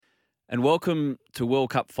And welcome to World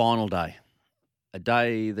Cup final day, a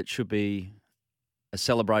day that should be a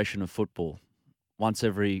celebration of football. Once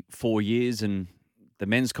every 4 years in the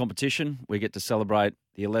men's competition, we get to celebrate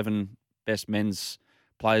the 11 best men's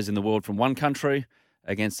players in the world from one country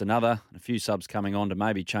against another, and a few subs coming on to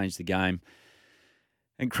maybe change the game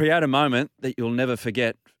and create a moment that you'll never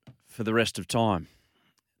forget for the rest of time.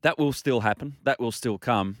 That will still happen. That will still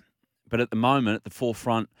come. But at the moment, at the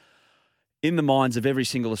forefront, in the minds of every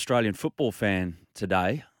single Australian football fan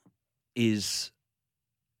today, is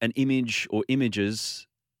an image or images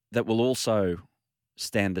that will also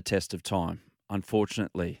stand the test of time,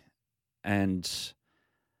 unfortunately. And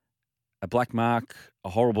a black mark, a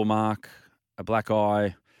horrible mark, a black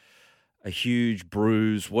eye, a huge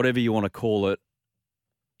bruise, whatever you want to call it,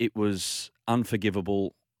 it was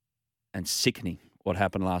unforgivable and sickening what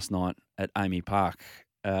happened last night at Amy Park.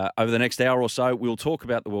 Over the next hour or so, we'll talk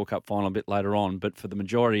about the World Cup final a bit later on, but for the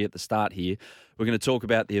majority at the start here, we're going to talk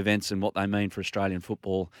about the events and what they mean for Australian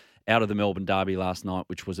football out of the Melbourne derby last night,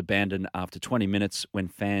 which was abandoned after 20 minutes when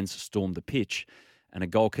fans stormed the pitch and a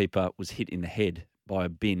goalkeeper was hit in the head by a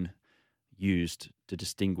bin used to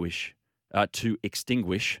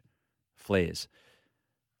extinguish flares.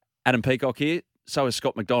 Adam Peacock here, so is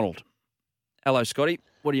Scott McDonald. Hello, Scotty.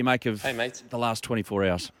 What do you make of the last 24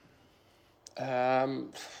 hours?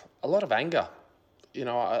 A lot of anger. You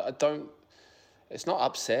know, I don't. It's not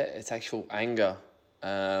upset. It's actual anger,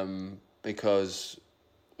 because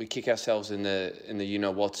we kick ourselves in the you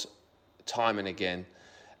know what's time and again.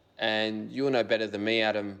 And you'll know better than me,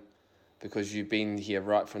 Adam, because you've been here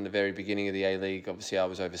right from the very beginning of the A-League. Obviously, I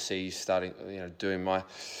was overseas, starting doing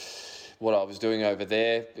what I was doing over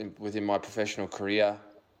there within my professional career.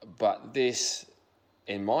 But this,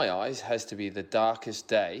 in my eyes, has to be the darkest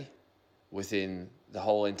day within the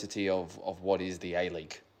whole entity of what is the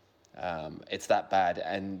A-League. It's that bad.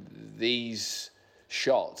 And these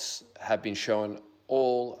shots have been shown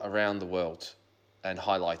all around the world and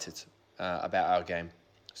highlighted about our game.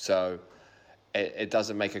 So it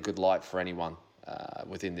doesn't make a good light for anyone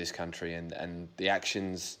within this country. And the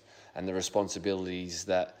actions and the responsibilities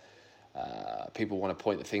that people want to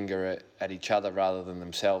point the finger at each other rather than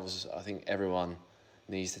themselves, I think everyone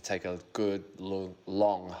needs to take a good,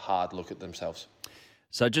 long, hard look at themselves.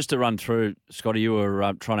 So just to run through, Scotty, you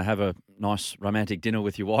were trying to have a nice romantic dinner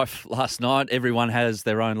with your wife last night. Everyone has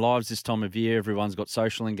their own lives this time of year. Everyone's got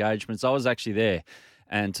social engagements. I was actually there.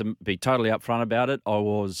 And to be totally upfront about it, I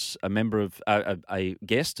was a member of a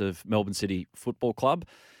guest of Melbourne City Football Club.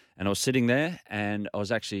 And I was sitting there, and I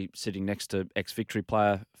was actually sitting next to ex-Victory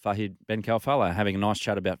player Fahid Ben Kalfala, having a nice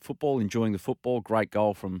chat about football, enjoying the football. Great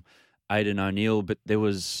goal from Aidan O'Neill, but there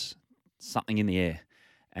was something in the air,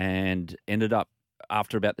 and ended up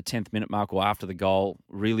after about the 10th minute mark or after the goal,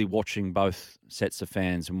 really watching both sets of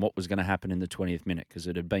fans and what was going to happen in the 20th minute because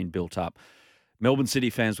it had been built up. Melbourne City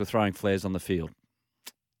fans were throwing flares on the field.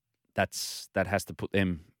 That has to put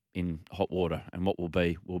them in hot water, and what will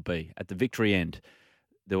be, will be. At the Victory end,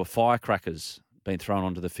 there were firecrackers being thrown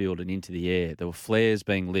onto the field and into the air. There were flares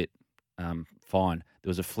being lit, fine. There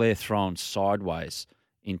was a flare thrown sideways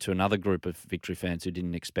into another group of Victory fans who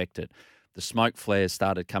didn't expect it. The smoke flares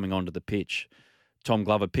started coming onto the pitch. Tom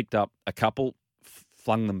Glover picked up a couple,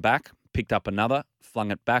 flung them back, picked up another,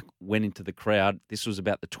 flung it back, went into the crowd. This was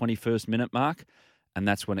about the 21st minute mark, and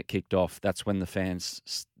that's when it kicked off. That's when the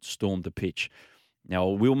fans stormed the pitch. Now,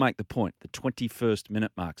 I will make the point, the 21st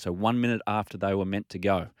minute mark, so 1 minute after they were meant to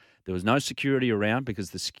go, there was no security around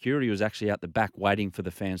because the security was actually out the back waiting for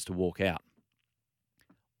the fans to walk out.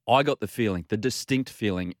 I got the feeling, the distinct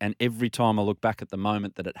feeling, and every time I look back at the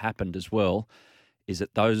moment that it happened as well, is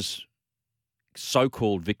that those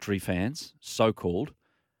so-called Victory fans, so-called,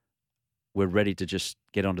 were ready to just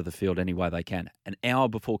get onto the field any way they can. An hour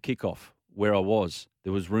before kickoff, where I was,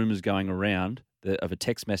 there was rumours going around of a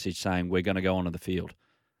text message saying, we're going to go onto the field.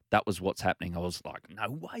 That was what's happening. I was like, no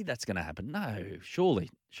way that's going to happen. No, surely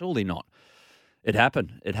not. It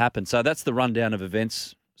happened. So that's the rundown of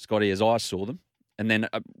events, Scotty, as I saw them. And then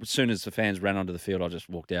as soon as the fans ran onto the field, I just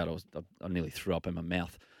walked out. I nearly threw up in my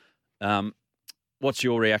mouth. What's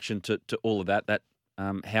your reaction to all of that,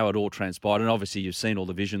 how it all transpired? And obviously you've seen all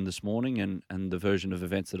the vision this morning and the version of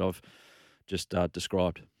events that I've just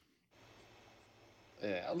described.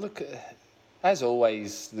 Yeah, look, as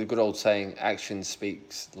always, the good old saying, action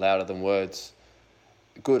speaks louder than words,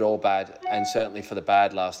 good or bad. And certainly for the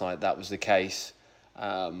bad last night, that was the case.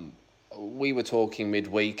 We were talking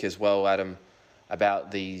midweek as well, Adam,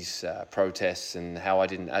 about these protests and how I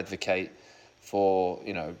didn't advocate for,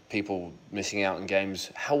 people missing out on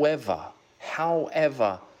games. However,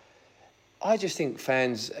 I just think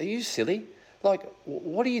fans, are you silly? Like,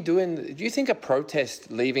 what are you doing? Do you think a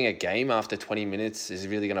protest leaving a game after 20 minutes is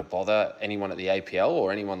really going to bother anyone at the APL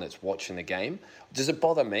or anyone that's watching the game? Does it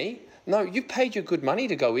bother me? No, you paid your good money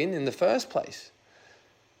to go in the first place.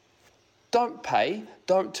 Don't pay,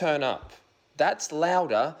 don't turn up. That's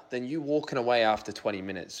louder than you walking away after 20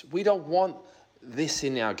 minutes. We don't want this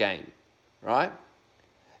in our game, right?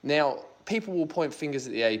 Now, people will point fingers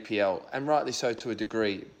at the APL, and rightly so to a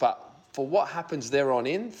degree, but for what happens there on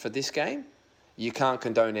in for this game, you can't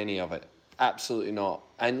condone any of it. Absolutely not.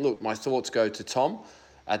 And look, my thoughts go to Tom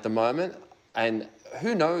at the moment, and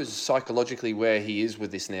who knows psychologically where he is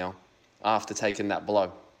with this now after taking that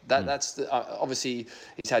blow. That's obviously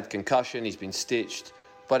he's had concussion, he's been stitched,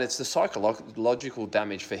 but it's the psychological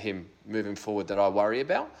damage for him moving forward that I worry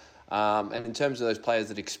about. And in terms of those players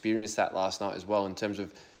that experienced that last night as well, in terms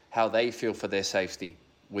of how they feel for their safety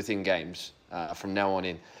within games from now on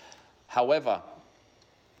in. However,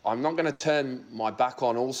 I'm not going to turn my back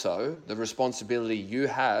on also the responsibility you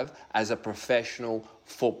have as a professional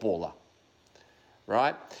footballer,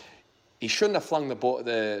 right? He shouldn't have flung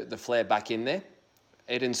the flare back in there.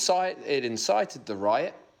 It incited the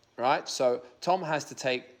riot, right? So Tom has to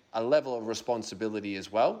take a level of responsibility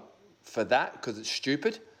as well for that because it's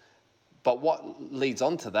stupid. But what leads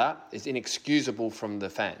on to that is inexcusable from the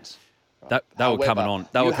fans. Right? They were coming on.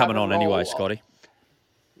 They were coming on anyway, Scotty.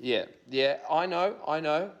 Yeah, I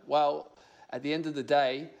know. Well, at the end of the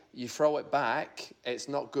day, you throw it back, it's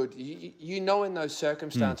not good. You know, in those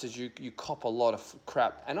circumstances, you cop a lot of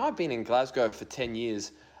crap. And I've been in Glasgow for 10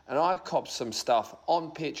 years, and I've copped some stuff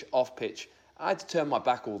on pitch, off pitch. I had to turn my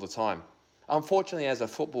back all the time. Unfortunately, as a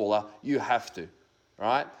footballer, you have to,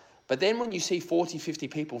 right? But then when you see 40, 50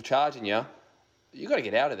 people charging you, you got to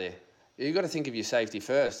get out of there. You got to think of your safety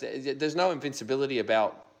first. There's no invincibility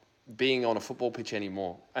about being on a football pitch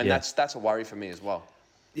anymore, and that's a worry for me as well.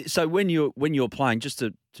 So when you're playing, just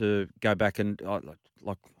to go back and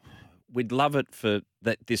like we'd love it for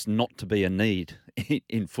this not to be a need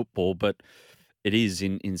in football, but it is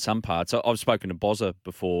in some parts. I've spoken to Bozza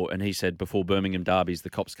before, and he said before Birmingham derbies, the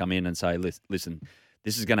cops come in and say, listen,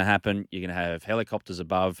 this is going to happen. You're going to have helicopters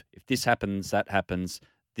above. If this happens, that happens.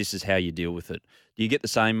 This is how you deal with it. Do you get the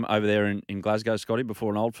same over there in Glasgow, Scotty,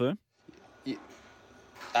 before an Old Firm? Yeah,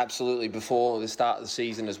 absolutely, before the start of the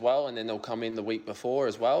season as well, and then they'll come in the week before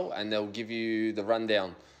as well, and they'll give you the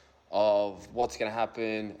rundown of what's going to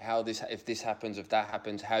happen, if this happens, if that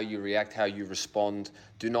happens, how you react, how you respond.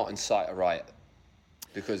 Do not incite a riot,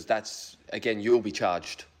 because that's, again, you'll be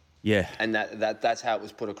charged. Yeah. And that's how it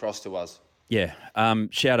was put across to us. Yeah.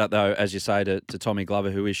 Shout out, though, as you say, to Tommy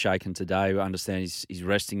Glover, who is shaken today. I understand he's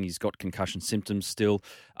resting. He's got concussion symptoms still.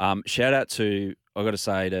 Shout out to, I've got to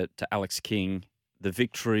say, to Alex King, the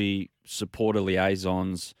Victory supporter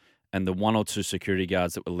liaisons, and the one or two security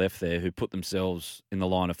guards that were left there who put themselves in the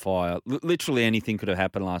line of fire. Literally anything could have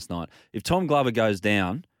happened last night. If Tom Glover goes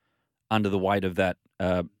down under the weight of that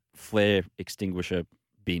flare extinguisher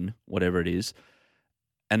bin, whatever it is,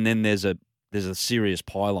 and then there's a serious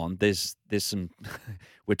pylon. There's some.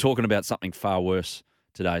 We're talking about something far worse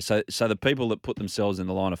today. So the people that put themselves in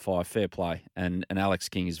the line of fire, fair play, and Alex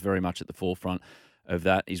King is very much at the forefront of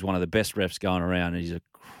that. He's one of the best refs going around, and he's a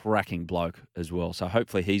cracking bloke as well. So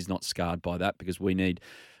hopefully he's not scarred by that, because we need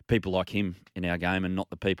people like him in our game and not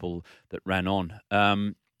the people that ran on.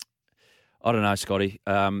 I don't know, Scotty.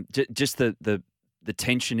 Just the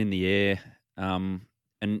tension in the air, and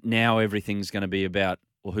now everything's going to be about,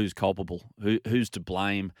 well, who's culpable? Who's to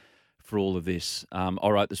blame for all of this? I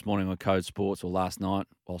wrote this morning on Code Sports, or last night,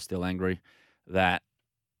 while still angry, that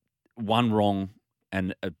one wrong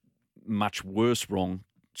and a much worse wrong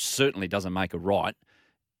certainly doesn't make a right.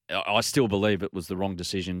 I still believe it was the wrong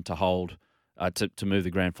decision to hold, to move the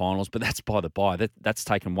grand finals, but that's by the by. That's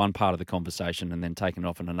taken one part of the conversation and then taken it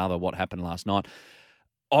off in another, what happened last night.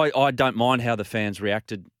 I don't mind how the fans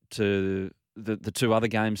reacted to the two other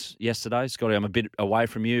games yesterday. Scotty, I'm a bit away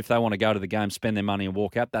from you. If they want to go to the game, spend their money and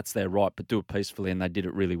walk out, that's their right, but do it peacefully, and they did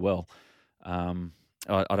it really well. I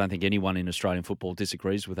don't think anyone in Australian football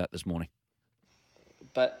disagrees with that this morning.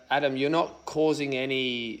 But Adam, you're not causing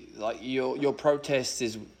any, like, your protest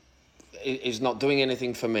is not doing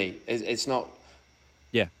anything for me. It's not.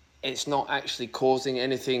 Yeah. It's not actually causing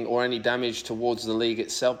anything or any damage towards the league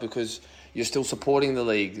itself, because you're still supporting the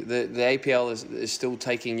league. The APL is still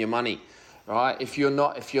taking your money, right? If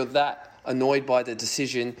you're that annoyed by the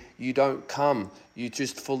decision, you don't come. You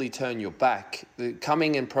just fully turn your back.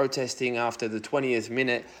 Coming and protesting after the 20th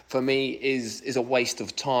minute, for me, is a waste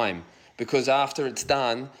of time. Because after it's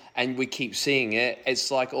done and we keep seeing it,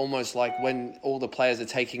 it's like almost like when all the players are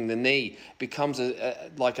taking the knee, it becomes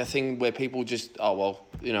like a thing where people just, oh, well,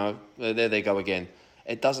 there they go again.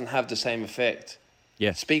 It doesn't have the same effect.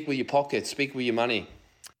 Yeah. Speak with your pockets, speak with your money.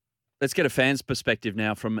 Let's get a fan's perspective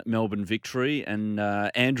now from Melbourne Victory. And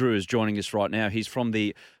Andrew is joining us right now. He's from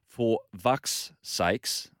the For Vuck's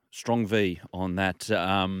Sakes, strong V on that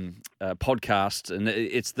podcast. And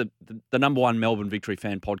it's the number one Melbourne Victory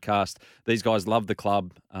fan podcast. These guys love the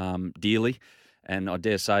club dearly. And I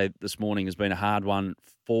dare say this morning has been a hard one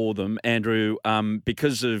for them. Andrew,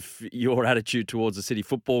 because of your attitude towards the City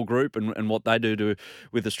Football Group and what they do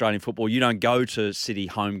with Australian football, you don't go to City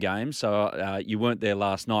home games, so you weren't there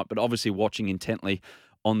last night, but obviously watching intently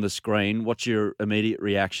on the screen. What's your immediate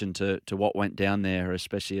reaction to what went down there,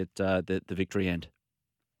 especially at the Victory end?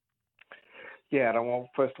 Yeah, well,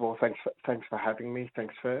 first of all, thanks for having me.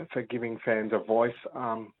 Thanks for giving fans a voice.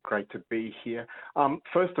 Great to be here.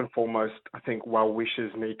 First and foremost, I think well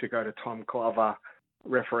wishes need to go to Tom Glover,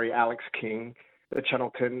 referee Alex King, the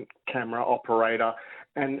Channel 10 camera operator,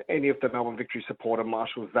 and any of the Melbourne Victory supporter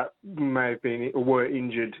marshals that were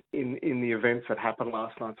injured in the events that happened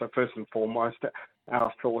last night. So first and foremost,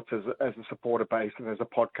 our thoughts as a supporter base and as a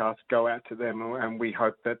podcast go out to them, and we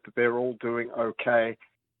hope that they're all doing okay.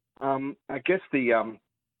 I guess the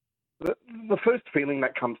first feeling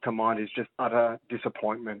that comes to mind is just utter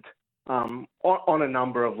disappointment on a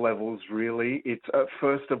number of levels, really. It's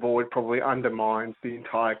first of all, it probably undermines the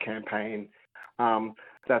entire campaign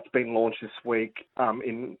that's been launched this week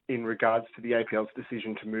in regards to the APL's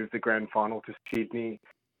decision to move the grand final to Sydney.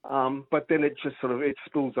 But then it just it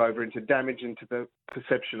spills over into damage into the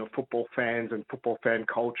perception of football fans and football fan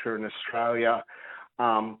culture in Australia,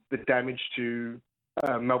 the damage to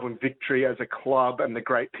Melbourne Victory as a club and the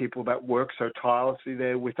great people that work so tirelessly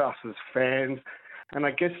there with us as fans. And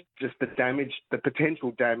I guess just the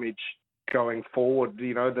potential damage going forward,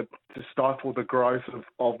 to stifle the growth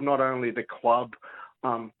of not only the club,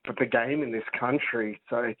 but the game in this country.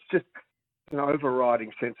 So it's just an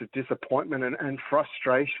overriding sense of disappointment and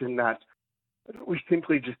frustration that we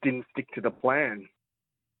simply just didn't stick to the plan.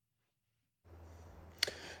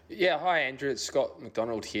 Yeah, hi Andrew, it's Scott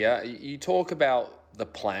McDonald here. You talk about the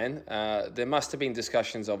plan. There must have been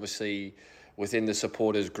discussions, obviously, within the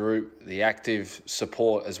supporters group, the active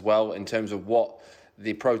support as well, in terms of what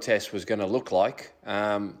the protest was going to look like.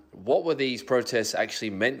 What were these protests actually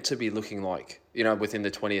meant to be looking like, within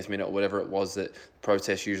the 20th minute or whatever it was that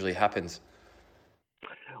protest usually happens?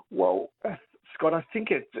 Well, Scott, I think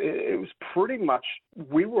it was pretty much,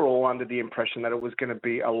 we were all under the impression that it was going to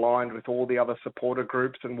be aligned with all the other supporter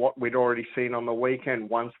groups and what we'd already seen on the weekend.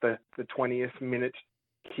 Once the 20th minute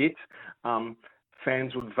hit,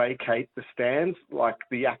 fans would vacate the stands, like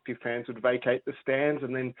the active fans would vacate the stands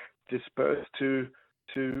and then disperse to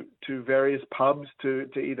various pubs to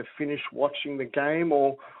either finish watching the game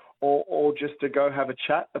or just to go have a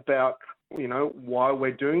chat about, why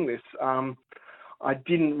we're doing this. I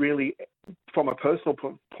didn't really, from a personal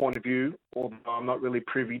point of view, although I'm not really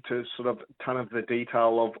privy to a ton of the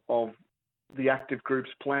detail of the active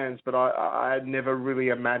group's plans, but I had never really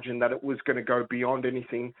imagined that it was going to go beyond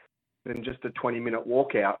anything than just a 20-minute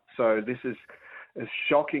walkout. So this is as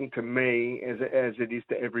shocking to me as it is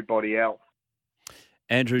to everybody else.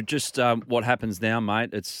 Andrew, just what happens now,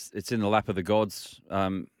 mate? It's in the lap of the gods.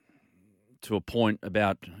 To a point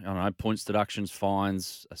about, points deductions,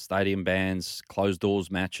 fines, stadium bans, closed doors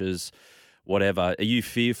matches, whatever. Are you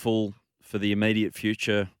fearful for the immediate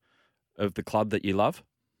future of the club that you love?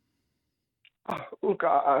 Look,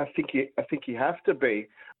 I think you have to be.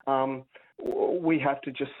 We have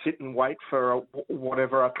to just sit and wait for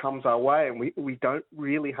whatever comes our way, and we don't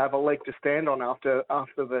really have a leg to stand on after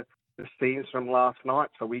the scenes from last night.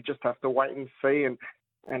 So we just have to wait and see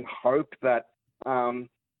and hope that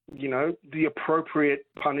the appropriate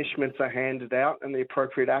punishments are handed out and the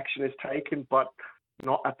appropriate action is taken, but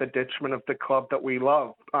not at the detriment of the club that we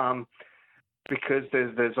love. Because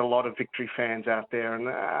there's a lot of Victory fans out there, and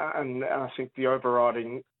I think the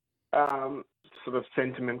overriding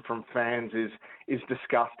sentiment from fans is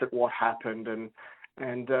disgust at what happened,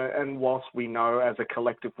 and whilst we know as a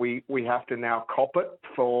collective we have to now cop it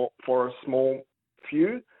for a small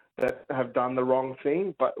few that have done the wrong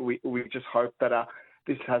thing, but we just hope that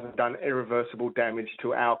this hasn't done irreversible damage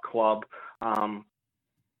to our club and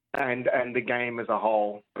the game as a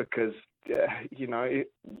whole, because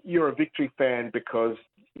you're a Victory fan because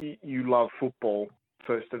you love football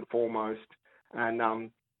first and foremost, and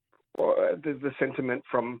the sentiment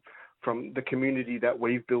from the community that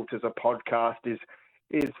we've built as a podcast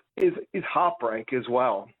is heartbreak as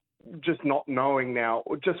well. just not knowing now,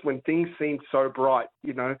 or just when things seem so bright,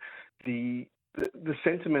 the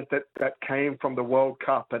sentiment that came from the World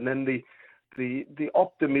Cup, and then the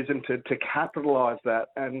optimism to capitalise that.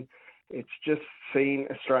 And it's just seen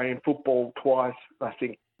Australian football twice, I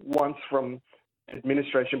think, once from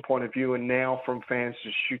administration point of view and now from fans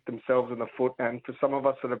just shoot themselves in the foot. And for some of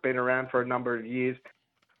us that have been around for a number of years,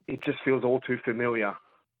 it just feels all too familiar.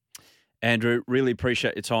 Andrew, really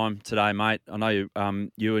appreciate your time today, mate. I know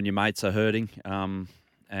you and your mates are hurting,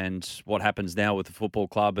 and what happens now with the football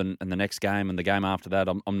club and the next game and the game after that,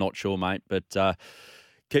 I'm not sure, mate. But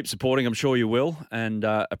keep supporting. I'm sure you will, and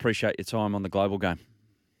appreciate your time on the Global Game.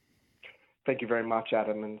 Thank you very much,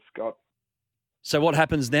 Adam and Scott. So what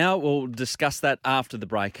happens now? We'll discuss that after the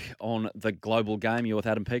break on the Global Game. You're with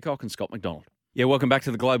Adam Peacock and Scott McDonald. Yeah, welcome back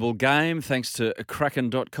to the Global Game. Thanks to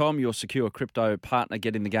Kraken.com, your secure crypto partner.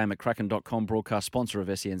 Get in the game at Kraken.com, broadcast sponsor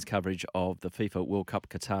of SEN's coverage of the FIFA World Cup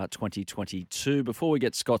Qatar 2022. Before we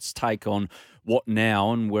get Scott's take on what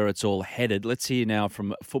now and where it's all headed, let's hear now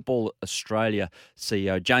from Football Australia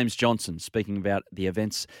CEO James Johnson speaking about the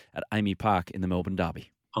events at Amy Park in the Melbourne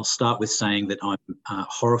Derby. I'll start with saying that I'm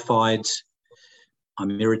horrified,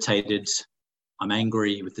 I'm irritated, I'm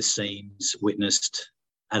angry with the scenes witnessed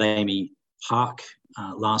at Amy Park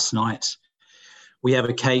last night. We have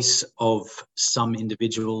a case of some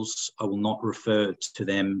individuals. I will not refer to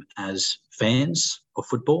them as fans of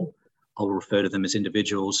football. I'll refer to them as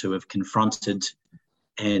individuals who have confronted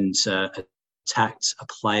and attacked a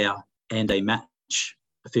player and a match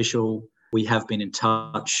official. We have been in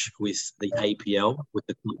touch with the APL, with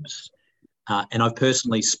the clubs, and I've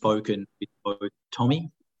personally spoken with both Tommy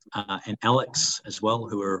and Alex as well,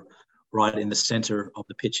 who are right in the centre of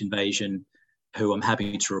the pitch invasion, who I'm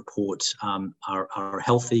happy to report are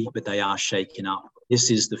healthy, but they are shaken up. This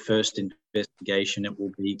is the first investigation. It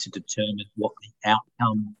will be to determine what the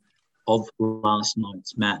outcome of last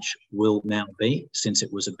night's match will now be, since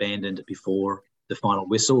it was abandoned before the final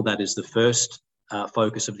whistle. That is the first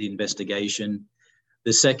focus of the investigation.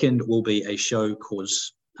 The second will be a show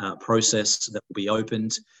cause process that will be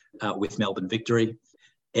opened with Melbourne Victory.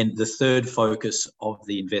 And the third focus of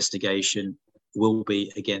the investigation will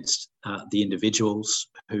be against the individuals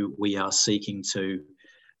who we are seeking to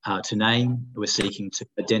name, we're seeking to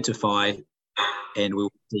identify, and we're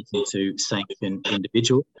seeking to sanction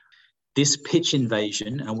individuals. This pitch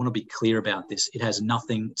invasion, I want to be clear about this, it has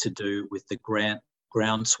nothing to do with the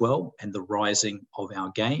groundswell and the rising of our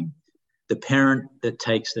game. The parent that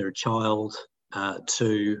takes their child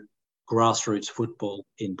to grassroots football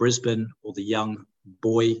in Brisbane, or the young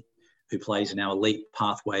boy who plays in our elite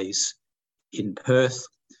pathways in Perth,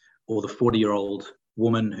 or the 40-year-old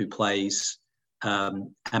woman who plays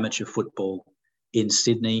amateur football in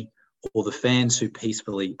Sydney, or the fans who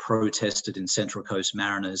peacefully protested in Central Coast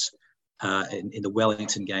Mariners in the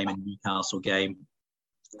Wellington game and Newcastle game,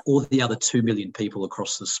 or the other 2 million people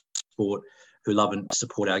across the sport who love and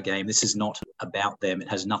support our game. This is not about them. It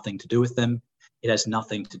has nothing to do with them. It has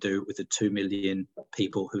nothing to do with the 2 million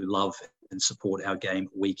people who love and support our game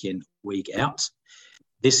week in, week out.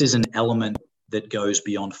 This is an element that goes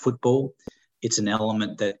beyond football. It's an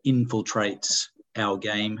element that infiltrates our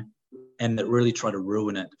game and that really try to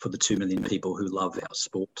ruin it for the 2 million people who love our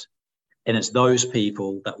sport. And it's those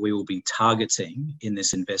people that we will be targeting in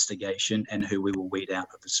this investigation and who we will weed out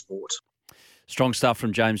of the sport. Strong stuff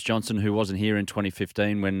from James Johnson, who wasn't here in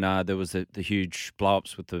 2015 when there was the huge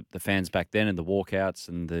blow-ups with the fans back then and the walkouts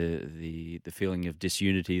and the feeling of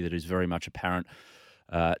disunity that is very much apparent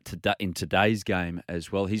in today's game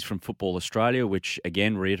as well. He's from Football Australia, which,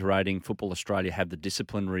 again, reiterating, Football Australia have the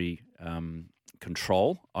disciplinary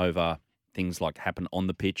control over things like happen on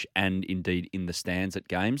the pitch and indeed in the stands at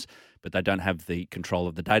games, but they don't have the control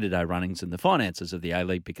of the day-to-day runnings and the finances of the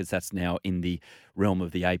A-League because that's now in the realm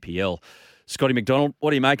of the APL. Scotty McDonald,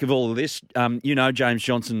 what do you make of all of this? You know James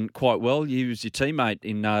Johnson quite well. He was your teammate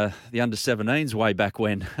in the under-17s way back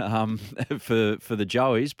when for the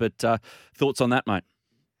Joeys, but thoughts on that, mate?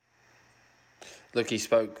 Look, he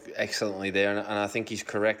spoke excellently there, and I think he's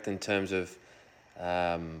correct in terms of,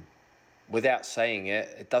 without saying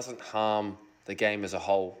it, it doesn't harm the game as a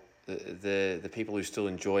whole. The people who still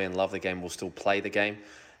enjoy and love the game will still play the game.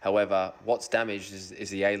 However, what's damaged is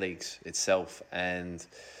the A-Leagues itself and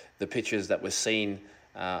the pictures that we're seeing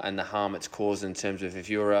and the harm it's caused in terms of if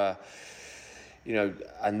you're a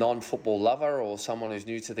non-football lover or someone who's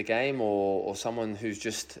new to the game or someone who's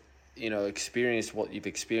just experienced what you've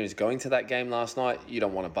experienced going to that game last night, you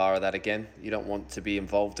don't want to borrow that again. You don't want to be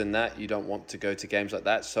involved in that. You don't want to go to games like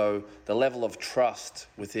that. So the level of trust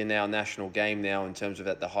within our national game now in terms of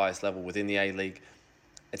at the highest level within the A-League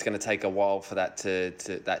it's going to take a while for that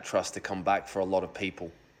that trust to come back for a lot of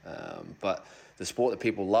people. But the sport that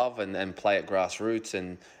people love and play at grassroots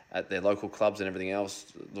and at their local clubs and everything else,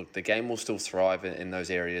 look, the game will still thrive in those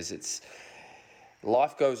areas.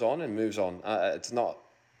 Life goes on and moves on. It's not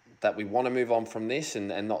that we want to move on from this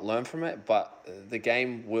and not learn from it, but the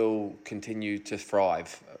game will continue to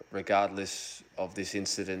thrive regardless of this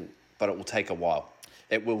incident, but it will take a while.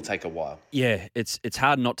 It will take a while. Yeah, it's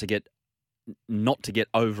hard not to get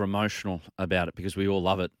over emotional about it because we all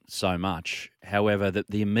love it so much. However,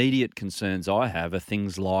 the immediate concerns I have are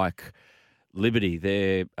things like Liberty,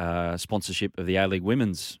 their sponsorship of the A-League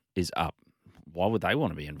Women's is up. Why would they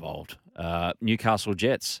want to be involved? Newcastle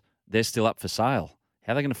Jets, they're still up for sale.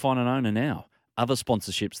 How are they going to find an owner now? Other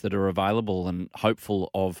sponsorships that are available and hopeful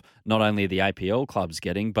of not only the APL clubs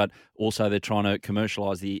getting, but also they're trying to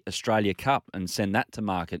commercialise the Australia Cup and send that to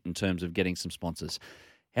market in terms of getting some sponsors.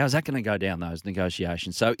 How's that going to go down, those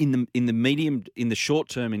negotiations? So in the short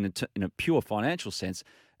term, in a pure financial sense,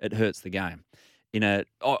 it hurts the game. I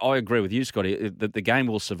agree with you, Scotty, that the game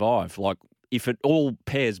will survive. Like, if it all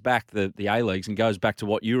pairs back the A-Leagues and goes back to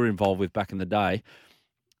what you were involved with back in the day,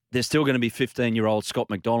 there's still going to be 15-year-old Scott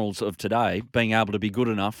McDonalds of today being able to be good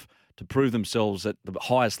enough to prove themselves at the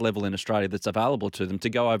highest level in Australia that's available to them to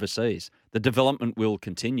go overseas. The development will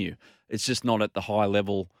continue. It's just not at the high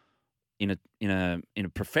level in a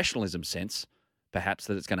professionalism sense, perhaps,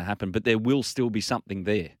 that it's going to happen. But there will still be something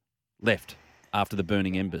there left after the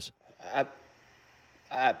burning embers.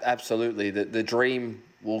 Absolutely. The dream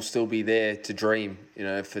will still be there to dream,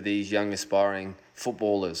 for these young aspiring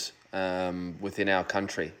footballers within our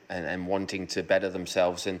country and wanting to better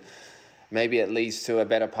themselves. And maybe it leads to a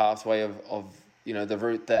better pathway of the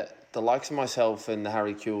route that the likes of myself and the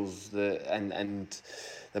Harry Kuehls and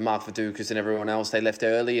the Mark Vidukas and everyone else, they left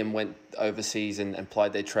early and went overseas and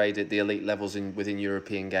plied their trade at the elite levels within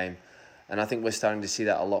European game. And I think we're starting to see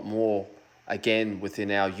that a lot more again within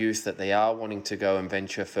our youth, that they are wanting to go and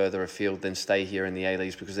venture further afield than stay here in the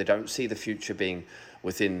A-Leagues because they don't see the future being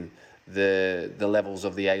within the levels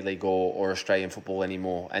of the A-League or Australian football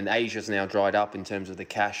anymore. And Asia's now dried up in terms of the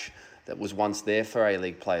cash that was once there for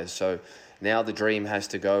A-League players. So now the dream has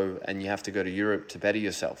to go, and you have to go to Europe to better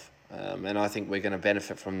yourself. And I think we're going to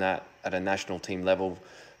benefit from that at a national team level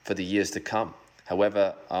for the years to come.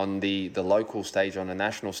 However, on the local stage, on the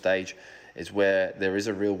national stage, is where there is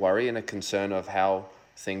a real worry and a concern of how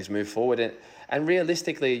things move forward. And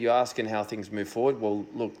realistically, you're asking how things move forward. Well,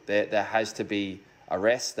 look, there has to be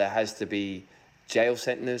arrests. There has to be jail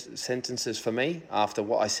sentences for me after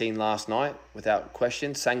what I seen last night, without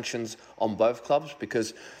question. Sanctions on both clubs,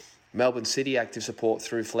 because Melbourne City active support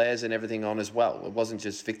threw flares and everything on as well. It wasn't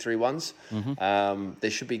just victory ones. Mm-hmm.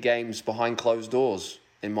 There should be games behind closed doors,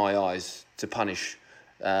 in my eyes, to punish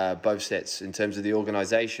both sets in terms of the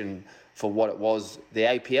organisation for what it was. The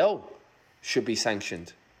APL should be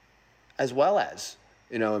sanctioned as well as,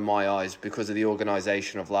 in my eyes, because of the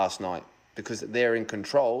organisation of last night, because they're in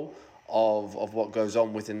control of what goes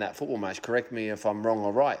on within that football match. Correct me if I'm wrong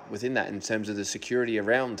or right within that in terms of the security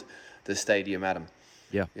around the stadium, Adam.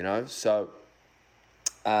 Yeah. So,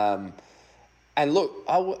 and look,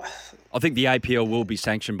 I think the APL will be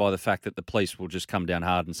sanctioned by the fact that the police will just come down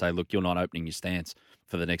hard and say, look, you're not opening your stands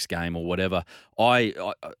for the next game or whatever. I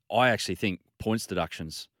actually think points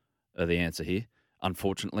deductions are the answer here,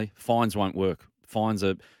 unfortunately. Fines won't work.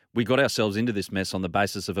 We got ourselves into this mess on the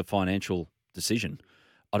basis of a financial decision.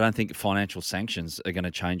 I don't think financial sanctions are going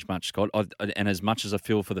to change much, Scott. And as much as I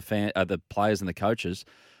feel for the players and the coaches,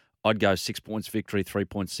 I'd go 6 points victory, 3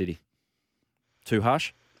 points City. Too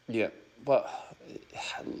harsh? Yeah, but,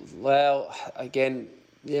 well, again,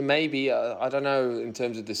 yeah, maybe. I don't know in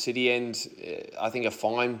terms of the City end. I think a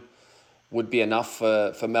fine would be enough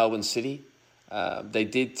for Melbourne City. They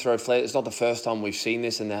did throw flares. It's not the first time we've seen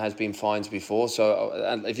this, and there has been fines before.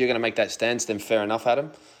 So if you're going to make that stance, then fair enough,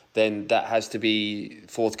 Adam. Then that has to be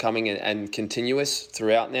forthcoming and continuous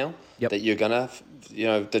throughout now. Yep. That you're going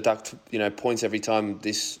to, deduct, points every time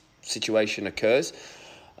this situation occurs.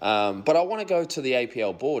 But I want to go to the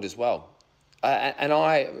APL board as well. And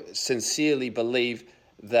I sincerely believe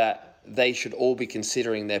that they should all be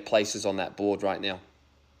considering their places on that board right now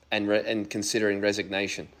and considering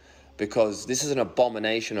resignation, because this is an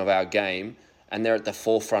abomination of our game and they're at the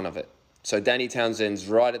forefront of it. So Danny Townsend's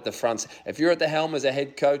right at the front. If you're at the helm as a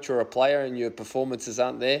head coach or a player and your performances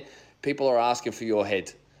aren't there, people are asking for your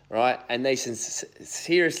head, right? And they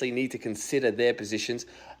seriously need to consider their positions,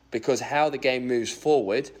 because how the game moves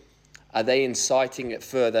forward, are they inciting it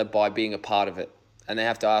further by being a part of it? And they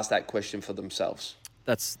have to ask that question for themselves.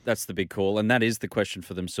 That's the big call, and that is the question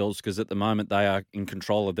for themselves, because at the moment they are in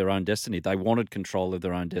control of their own destiny. They wanted control of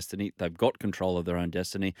their own destiny. They've got control of their own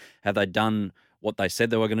destiny. Have they done what they said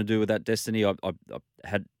they were going to do with that destiny? I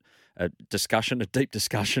had a deep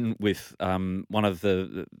discussion with one of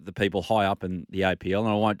the people high up in the APL, and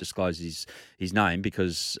I won't disclose his name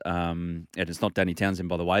because and it's not Danny Townsend,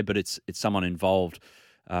 by the way, but it's someone involved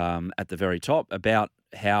at the very top, about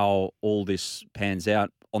how all this pans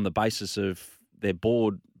out on the basis of their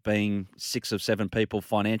board being 6 or 7 people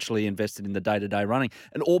financially invested in the day-to-day running.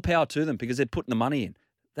 And all power to them, because they're putting the money in.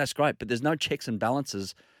 That's great, but there's no checks and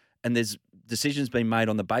balances, and there's decisions being made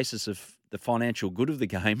on the basis of the financial good of the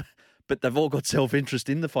game, but they've all got self-interest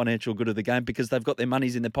in the financial good of the game because they've got their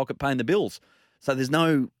monies in their pocket paying the bills. So there's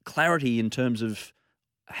no clarity in terms of,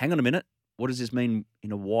 hang on a minute, what does this mean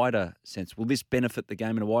in a wider sense? Will this benefit the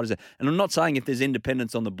game in a wider sense? And I'm not saying if there's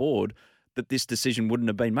independence on the board that this decision wouldn't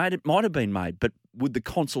have been made. It might have been made, but would the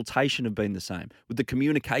consultation have been the same? Would the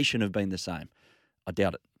communication have been the same? I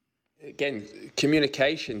doubt it. Again,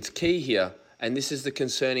 communication's key here, and this is the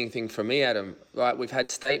concerning thing for me, Adam. Right, we've had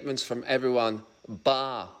statements from everyone,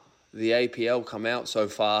 bar the APL, come out so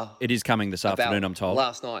far. It is coming this afternoon, I'm told.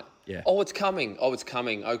 Last night. Yeah. Oh, it's coming.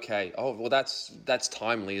 Okay. Oh, well, that's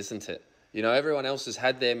timely, isn't it? You know, everyone else has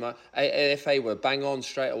had their... AFA were bang on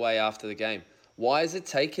straight away after the game. Why is it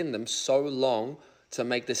taking them so long to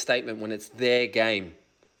make the statement when it's their game?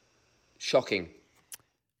 Shocking.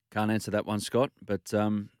 Can't answer that one, Scott. But,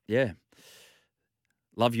 yeah,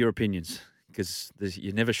 love your opinions, because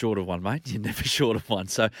you're never short of one, mate. You're never short of one.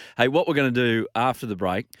 So, hey, what we're going to do after the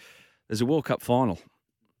break, there's a World Cup final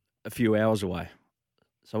a few hours away.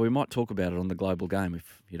 So we might talk about it on the Global Game,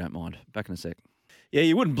 if you don't mind. Back in a sec. Yeah,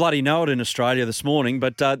 you wouldn't bloody know it in Australia this morning,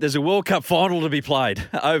 but there's a World Cup final to be played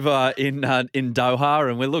over in Doha,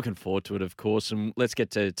 and we're looking forward to it, of course. And let's get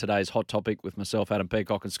to today's hot topic with myself, Adam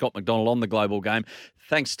Peacock, and Scott McDonald on the Global Game.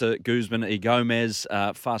 Thanks to Guzman y Gomez,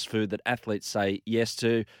 fast food that athletes say yes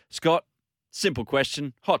to. Scott, simple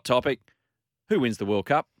question, hot topic. Who wins the World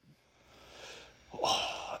Cup?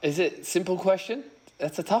 Is it simple question?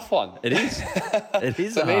 That's a tough one. It is. It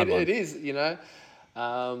is a hard one. It is, you know.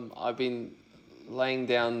 I've been laying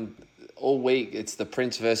down all week. It's the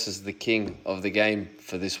prince versus the king of the game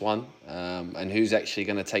for this one, and who's actually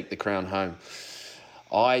going to take the crown home.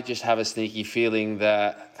 I just have a sneaky feeling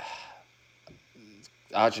that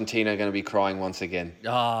Argentina are going to be crying once again.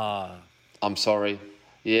 I'm sorry.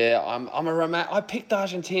 Yeah, I'm a romantic. I picked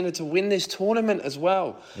Argentina to win this tournament as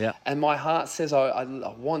well. Yeah. And my heart says I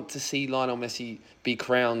want to see Lionel Messi be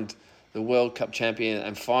crowned the World Cup champion,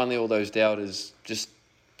 and finally all those doubters just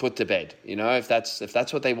put to bed. You know, if that's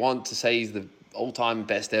what they want to say he's the all-time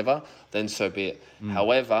best ever, then so be it.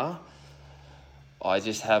 However, I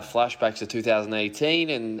just have flashbacks to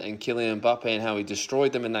 2018 and Kylian Mbappe and how he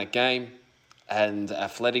destroyed them in that game, and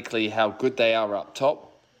athletically how good they are up top,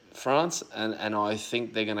 France, and I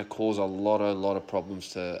think they're going to cause a lot of problems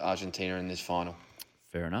to Argentina in this final.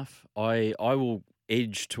 Fair enough. I will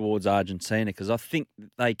edge towards Argentina because I think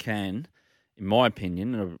they can, in my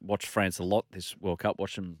opinion, and I've watched France a lot this World Cup,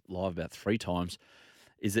 watched them live about 3 times,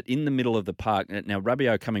 is that in the middle of the park, now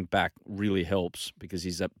Rabiot coming back really helps because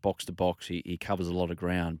he's at box to box, he covers a lot of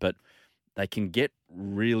ground, but they can get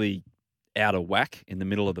really out of whack in the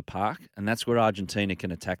middle of the park, and that's where Argentina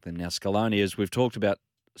can attack them. Now Scaloni, as we've talked about,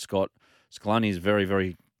 Scott, Scaloni is very,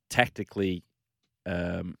 very tactically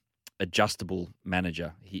adjustable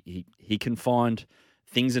manager. He can find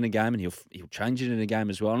things in a game and he'll change it in a game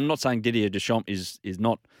as well. I'm not saying Didier Deschamps is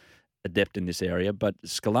not adept in this area, but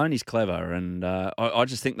Scaloni's clever, and I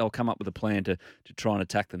just think they'll come up with a plan to try and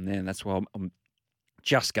attack them there, and that's why I'm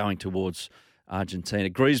just going towards Argentina.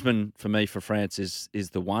 Griezmann, for me, for France, is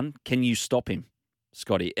the one. Can you stop him,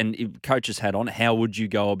 Scotty? And if coach's hat on, how would you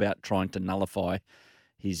go about trying to nullify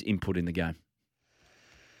his input in the game?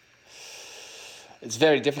 It's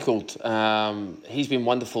very difficult. He's been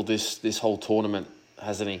wonderful this whole tournament,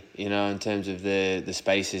 hasn't he? You know, in terms of the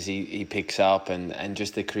spaces he picks up and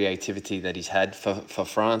just the creativity that he's had for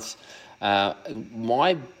France.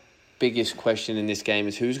 My biggest question in this game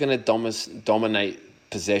is who's going to dominate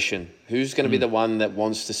possession? Who's going to be the one that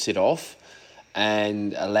wants to sit off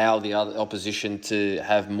and allow the other opposition to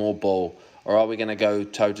have more ball? Or are we going to go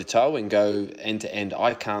toe-to-toe and go end-to-end?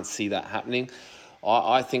 I can't see that happening.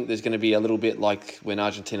 I think there's going to be a little bit like when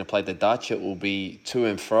Argentina played the Dutch. It will be to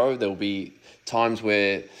and fro. There will be times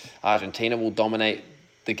where Argentina will dominate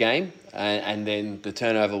the game and then the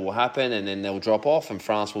turnover will happen and then they'll drop off and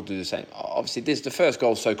France will do the same. Obviously, the first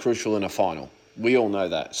goal is so crucial in a final. We all know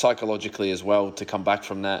that. Psychologically as well, to come back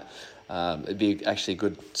from that. It'd be actually a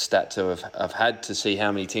good stat to have had to see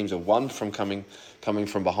how many teams have won from coming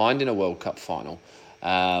from behind in a World Cup final.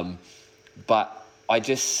 But I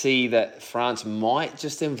just see that France might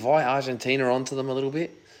just invite Argentina onto them a little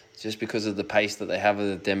bit, just because of the pace that they have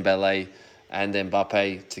with Dembele and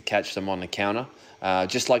Mbappe to catch them on the counter.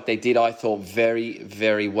 Just like they did, I thought, very,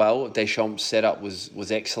 very well. Deschamps' setup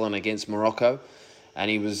was excellent against Morocco, and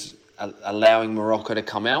he was allowing Morocco to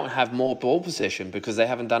come out and have more ball possession because they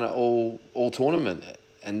haven't done it all tournament.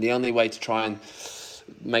 And the only way to try and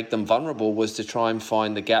make them vulnerable was to try and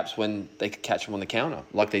find the gaps when they could catch them on the counter,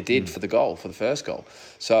 like they did for the first goal.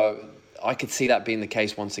 So I could see that being the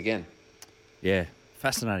case once again. Yeah,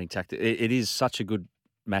 fascinating tactic. It is such a good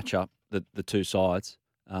matchup, the two sides,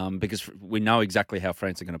 because we know exactly how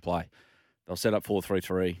France are going to play. They'll set up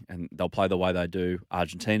 4-3-3 and they'll play the way they do.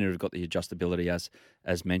 Argentina have got the adjustability,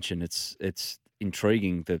 as mentioned. It's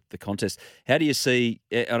intriguing, the contest. How do you see,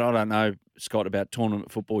 and I don't know, Scott, about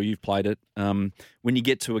tournament football, you've played it. When you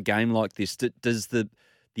get to a game like this, does the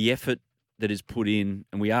effort that is put in,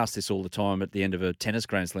 and we ask this all the time at the end of a tennis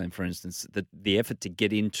Grand Slam, for instance, the effort to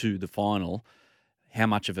get into the final, how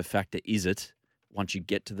much of a factor is it once you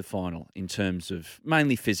get to the final in terms of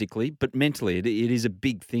mainly physically, but mentally? It is a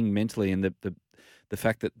big thing mentally, and the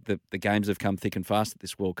fact that the games have come thick and fast at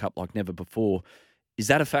this World Cup like never before. Is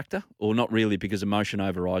that a factor or not really, because emotion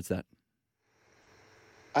overrides that?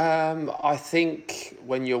 I think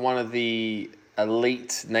when you're one of the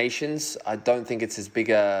elite nations, I don't think it's as big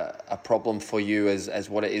a problem for you as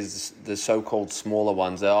what it is the so-called smaller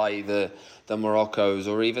ones, i.e. the Moroccos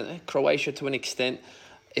or even Croatia to an extent.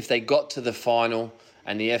 If they got to the final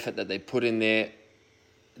and the effort that they put in there,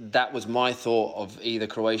 that was my thought of either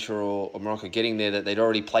Croatia or Morocco getting there, that they'd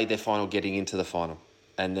already played their final getting into the final.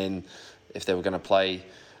 And then if they were going to play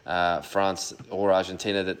France or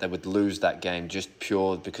Argentina, that they would lose that game just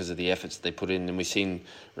pure because of the efforts they put in. And we've seen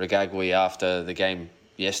Regragui after the game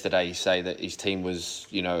yesterday say that his team was,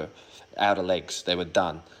 out of legs. They were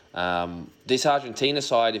done. This Argentina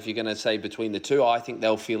side, if you're going to say between the two, I think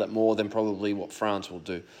they'll feel it more than probably what France will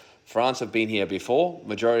do. France have been here before.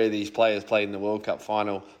 Majority of these players played in the World Cup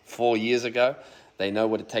final 4 years ago. They know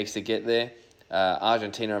what it takes to get there.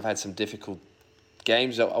 Argentina have had some difficult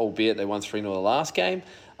games, albeit they won 3-0 the last game.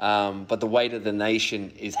 But the weight of the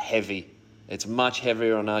nation is heavy. It's much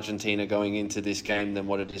heavier on Argentina going into this game than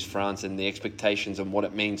what it is France, and the expectations and what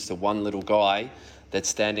it means to one little guy that's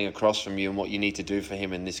standing across from you and what you need to do for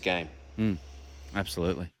him in this game.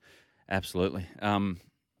 Absolutely.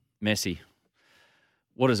 Messi,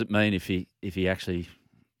 what does it mean if he actually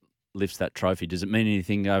lifts that trophy? Does it mean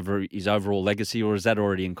anything over his overall legacy, or is that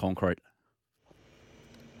already in concrete?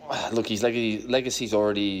 Look, his legacy's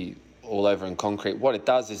already all over in concrete. What it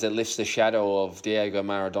does is it lifts the shadow of Diego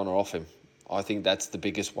Maradona off him. I think that's the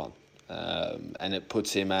biggest one. And it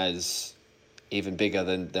puts him as even bigger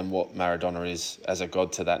than what Maradona is as a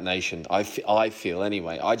god to that nation. I feel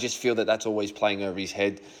anyway. I just feel that that's always playing over his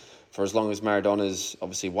head. For as long as Maradona's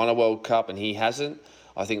obviously won a World Cup and he hasn't,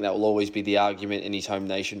 I think that will always be the argument in his home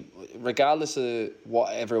nation. Regardless of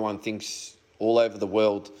what everyone thinks all over the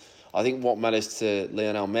world, I think what matters to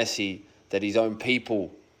Lionel Messi, that his own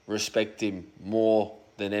people respect him more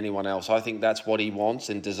than anyone else. I think that's what he wants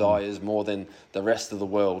and desires more than the rest of the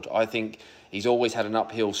world. I think he's always had an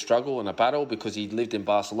uphill struggle and a battle because he lived in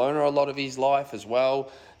Barcelona a lot of his life as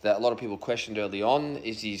well, that a lot of people questioned early on.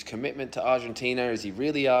 Is his commitment to Argentina, is he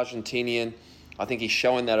really Argentinian? I think he's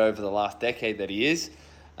shown that over the last decade that he is,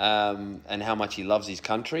 and how much he loves his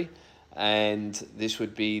country. And this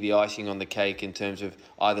would be the icing on the cake in terms of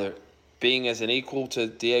either being as an equal to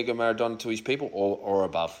Diego Maradona to his people or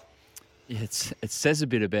above. Yeah, it says a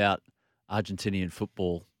bit about Argentinian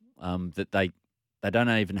football that they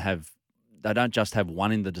don't just have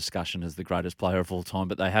one in the discussion as the greatest player of all time,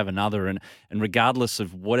 but they have another. And regardless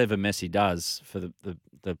of whatever Messi does for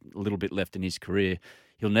the little bit left in his career,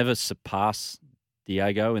 he'll never surpass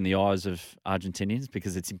Diego in the eyes of Argentinians,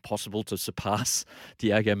 because it's impossible to surpass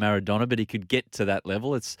Diego Maradona, but he could get to that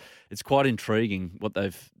level. It's quite intriguing what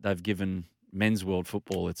they've given men's world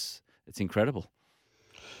football. It's incredible.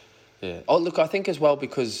 Yeah. Oh, look, I think as well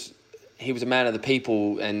because he was a man of the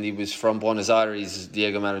people and he was from Buenos Aires,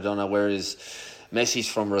 Diego Maradona, whereas Messi's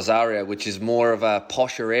from Rosario, which is more of a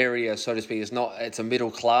posher area, so to speak. It's a middle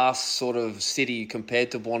class sort of city compared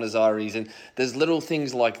to Buenos Aires. And there's little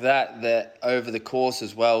things like that over the course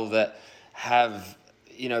as well that have,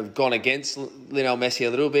 gone against Lionel Messi a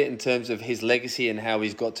little bit in terms of his legacy and how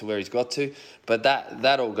he's got to where he's got to. But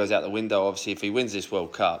that all goes out the window. Obviously, if he wins this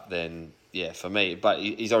World Cup, then yeah, for me. But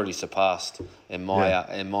he's already surpassed in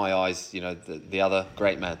my eyes, the other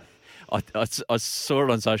great man. I saw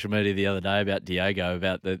it on social media the other day about Diego,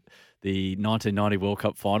 about the 1990 World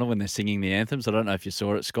Cup final when they're singing the anthems. I don't know if you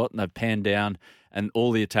saw it, Scott, and they've panned down and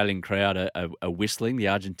all the Italian crowd are whistling the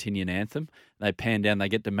Argentinian anthem. They pan down, they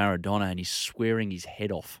get to Maradona and he's swearing his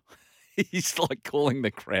head off. He's like calling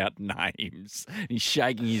the crowd names. He's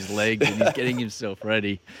shaking his legs and he's getting himself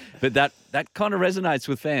ready. But that kind of resonates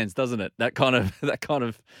with fans, doesn't it? That kind of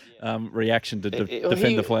reaction to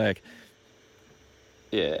defend the flag.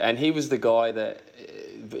 Yeah, and he was the guy that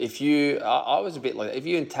I was a bit like that. If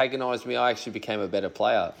you antagonised me, I actually became a better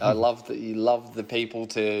player. I loved that you loved the people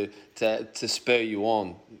to spur you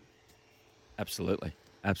on. Absolutely.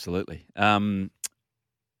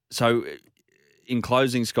 So, in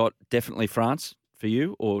closing, Scott, definitely France for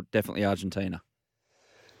you or definitely Argentina?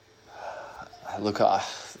 Look,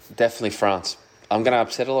 definitely France. I'm going to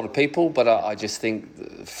upset a lot of people, but I just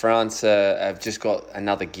think France have just got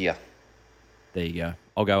another gear. There you go.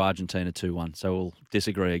 I'll go Argentina 2-1, so we'll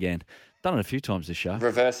disagree again. Done it a few times this show.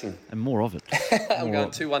 Reversing. And more of it. I'm going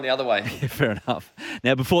 2-1 the other way. Yeah, fair enough.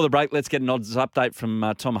 Now, before the break, let's get an odds update from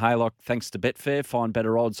Tom Haylock. Thanks to Betfair. Find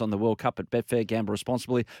better odds on the World Cup at Betfair. Gamble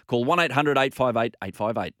responsibly. Call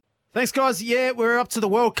 1-800-858-858. Thanks, guys. Yeah, we're up to the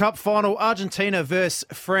World Cup final, Argentina versus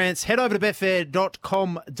France. Head over to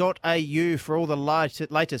betfair.com.au for all the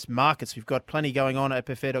latest markets. We've got plenty going on at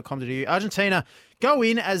betfair.com.au. Argentina go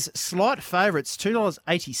in as slight favourites,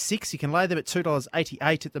 $2.86. You can lay them at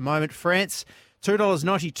 $2.88 at the moment. France,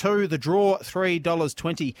 $2.92. The draw,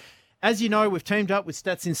 $3.20. As you know, we've teamed up with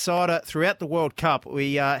Stats Insider throughout the World Cup.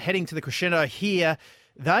 We are heading to the crescendo here.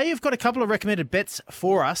 They've got a couple of recommended bets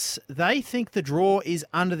for us. They think the draw is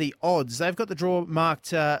under the odds. They've got the draw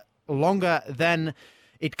marked longer than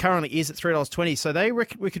it currently is at $3.20. So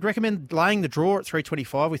we could recommend laying the draw at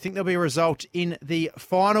 $3.25. We think there'll be a result in the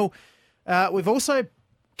final. We've also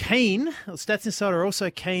Stats Insider are also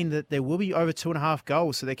keen that there will be over 2.5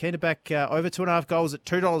 goals. So they're keen to back over 2.5 goals at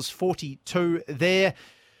 $2.42 there.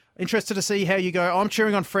 Interested to see how you go. I'm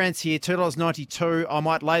cheering on France here, $2.92. I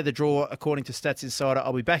might lay the draw according to Stats Insider.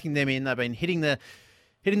 I'll be backing them in. They've been hitting the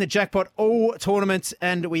jackpot all tournaments,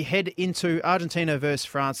 and we head into Argentina versus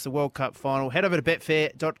France, the World Cup final. Head over to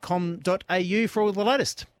betfair.com.au for all the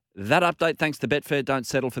latest. That update thanks to Betfair. Don't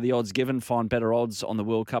settle for the odds given. Find better odds on the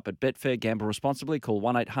World Cup at Betfair. Gamble responsibly. Call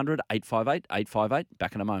 1-800-858-858.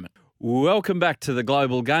 Back in a moment. Welcome back to the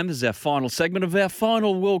Global Game. This is our final segment of our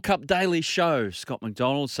final World Cup daily show. Scott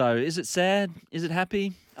McDonald. So is it sad? Is it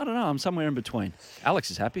happy? I don't know. I'm somewhere in between. Alex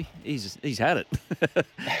is happy. He's had it.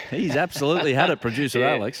 He's absolutely had it, producer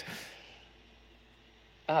Alex.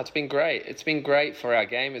 It's been great. It's been great for our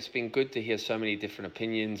game. It's been good to hear so many different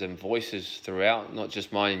opinions and voices throughout, not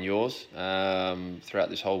just mine and yours, throughout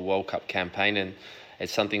this whole World Cup campaign. And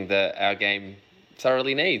it's something that our game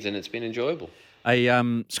thoroughly needs, and it's been enjoyable. Hey,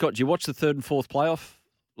 Scott, did you watch the third and fourth playoff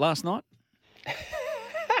last night?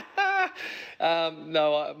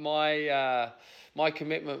 No, my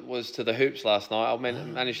commitment was to the hoops last night. I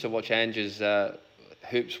managed to watch Angers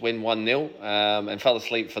hoops win 1-0 and fell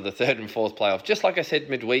asleep for the third and fourth playoff. Just like I said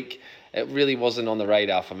midweek, it really wasn't on the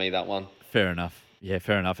radar for me, that one. Fair enough. Yeah,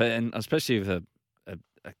 fair enough. And especially with a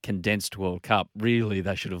condensed World Cup, really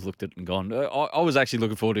they should have looked at it and gone. I was actually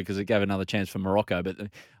looking forward to it because it gave another chance for Morocco, but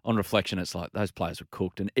on reflection, it's like those players were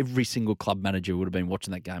cooked, and every single club manager would have been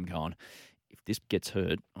watching that game going, if this gets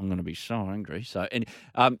hurt, I'm going to be so angry. So, and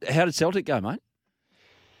how did Celtic go, mate?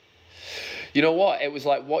 You know what? It was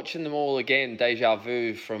like watching them all again, deja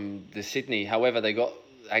vu from the Sydney. However, they got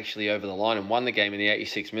actually over the line and won the game in the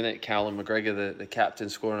 86th minute. Callum McGregor, the captain,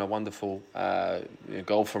 scoring a wonderful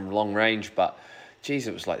goal from long range, but geez,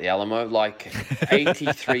 it was like the Alamo, like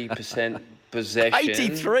 83% possession.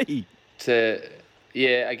 83?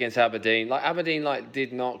 Against Aberdeen. Like Aberdeen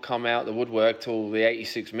did not come out the woodwork till the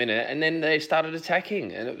 86th minute, and then they started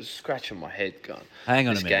attacking, and it was scratching my head going, Hang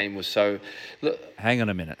on a minute. This game was so... Look, Hang on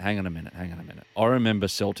a minute. I remember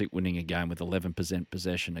Celtic winning a game with 11%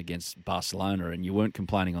 possession against Barcelona, and you weren't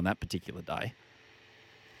complaining on that particular day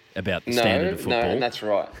about the standard of football. No, and that's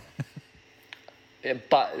right.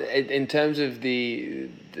 But in terms of the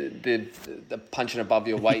punching above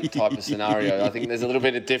your weight type of scenario, I think there's a little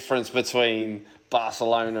bit of difference between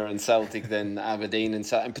Barcelona and Celtic than Aberdeen and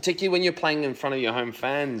particularly when you're playing in front of your home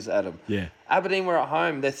fans, Adam. Yeah. Aberdeen were at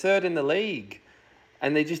home; they're third in the league,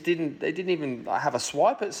 and they didn't even have a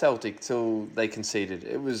swipe at Celtic till they conceded.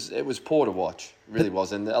 It was poor to watch, it really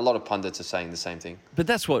was, and a lot of pundits are saying the same thing. But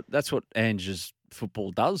that's what Ange's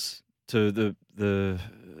football does to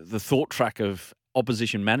the thought track of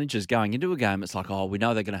opposition managers going into a game. It's like, we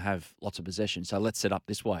know they're going to have lots of possession, so let's set up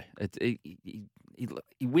this way.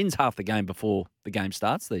 He wins half the game before the game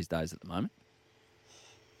starts these days at the moment.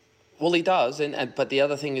 Well, he does, but the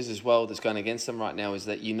other thing is as well that's going against them right now is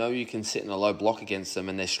that you can sit in a low block against them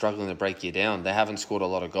and they're struggling to break you down. They haven't scored a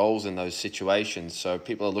lot of goals in those situations, so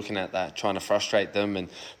people are looking at that, trying to frustrate them and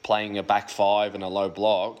playing a back five and a low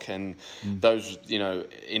block, and those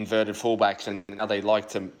inverted fullbacks, and how they like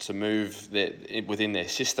to move within their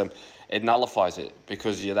system. It nullifies it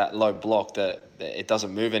because you're that low block that it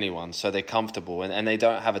doesn't move anyone, so they're comfortable and they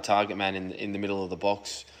don't have a target man in the middle of the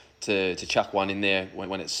box to chuck one in there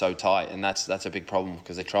when it's so tight, and that's a big problem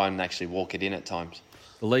because they try and actually walk it in at times.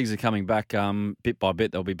 The leagues are coming back bit by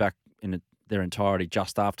bit. They'll be back in their entirety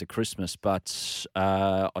just after Christmas. But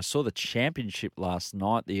I saw the championship last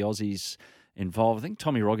night. The Aussies involved. I think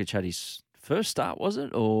Tommy Rogic had his first start, was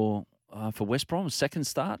it, or for West Brom, second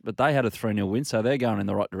start? But they had a 3-0 win, so they're going in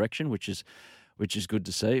the right direction, which is good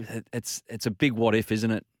to see. It's a big what if,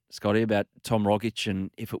 isn't it, Scotty, about Tom Rogic,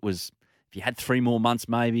 and if you had 3 more months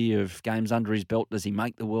maybe of games under his belt, does he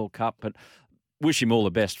make the World Cup? But wish him all the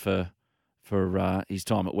best for his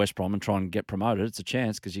time at West Brom and try and get promoted. It's a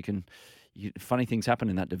chance because funny things happen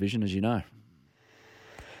in that division, as you know.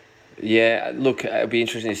 Yeah, look, it'll be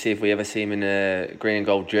interesting to see if we ever see him in a green and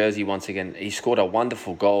gold jersey once again. He scored a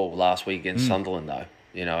wonderful goal last week against Sunderland, though.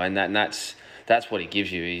 And that's what he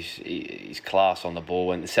gives you. He's class on the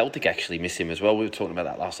ball, and Celtic actually miss him as well. We were talking about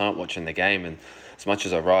that last night watching the game, and as much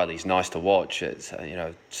as O'Reilly's nice to watch, it's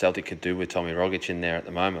Celtic could do with Tommy Rogic in there at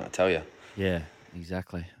the moment, I tell you. Yeah,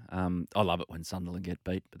 exactly. I love it when Sunderland get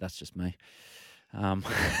beat, but that's just me.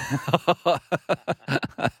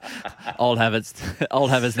 Old habits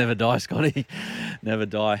never die, Scotty. Never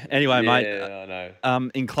die. Anyway, mate. Yeah, I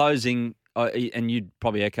know. In closing, and you'd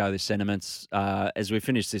probably echo the sentiments as we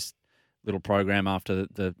finish this little program after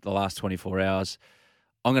the last 24 hours.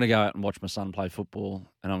 I'm going to go out and watch my son play football,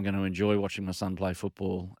 and I'm going to enjoy watching my son play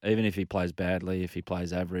football, even if he plays badly, if he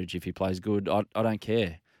plays average, if he plays good. I don't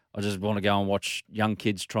care. I just want to go and watch young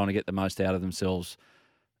kids trying to get the most out of themselves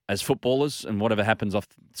as footballers, and whatever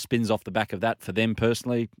spins off the back of that for them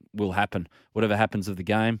personally will happen. Whatever happens of the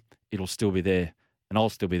game, it'll still be there, and I'll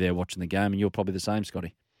still be there watching the game, and you're probably the same,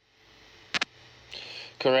 Scotty.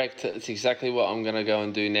 Correct. It's exactly what I'm going to go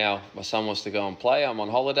and do now. My son wants to go and play. I'm on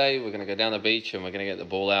holiday. We're going to go down the beach and we're going to get the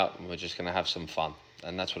ball out and we're just going to have some fun.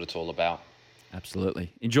 And that's what it's all about.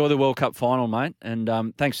 Absolutely. Enjoy the World Cup final, mate.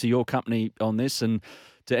 And thanks for your company on this, and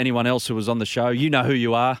to anyone else who was on the show. You know who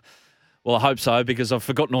you are. Well, I hope so, because I've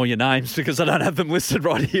forgotten all your names because I don't have them listed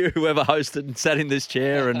right here, whoever hosted and sat in this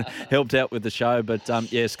chair and helped out with the show. But,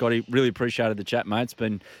 yeah, Scotty, really appreciated the chat, mate.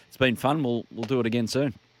 It's been fun. We'll do it again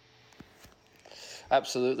soon.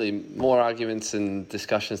 Absolutely. More arguments and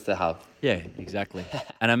discussions to have. Yeah, exactly.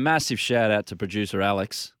 And a massive shout out to producer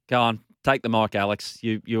Alex. Go on, take the mic, Alex.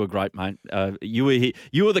 You were great, mate. You were here.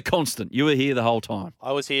 You were the constant. You were here the whole time.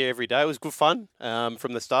 I was here every day. It was good fun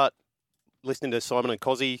from the start. Listening to Simon and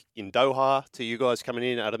Cozzy in Doha, to you guys coming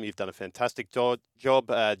in. Adam, you've done a fantastic job.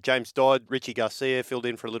 James Dodd, Richie Garcia filled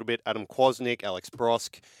in for a little bit. Adam Kwasnick, Alex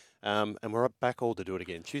Brosk. And we're back all to do it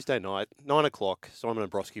again. Tuesday night, 9 o'clock. Simon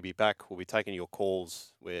and Broski will be back. We'll be taking your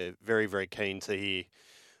calls. We're very, very keen to hear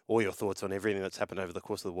all your thoughts on everything that's happened over the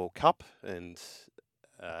course of the World Cup and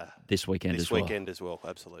this weekend as well.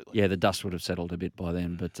 Absolutely. Yeah, the dust would have settled a bit by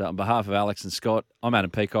then. But on behalf of Alex and Scott, I'm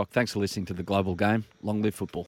Adam Peacock. Thanks for listening to The Global Game. Long live football.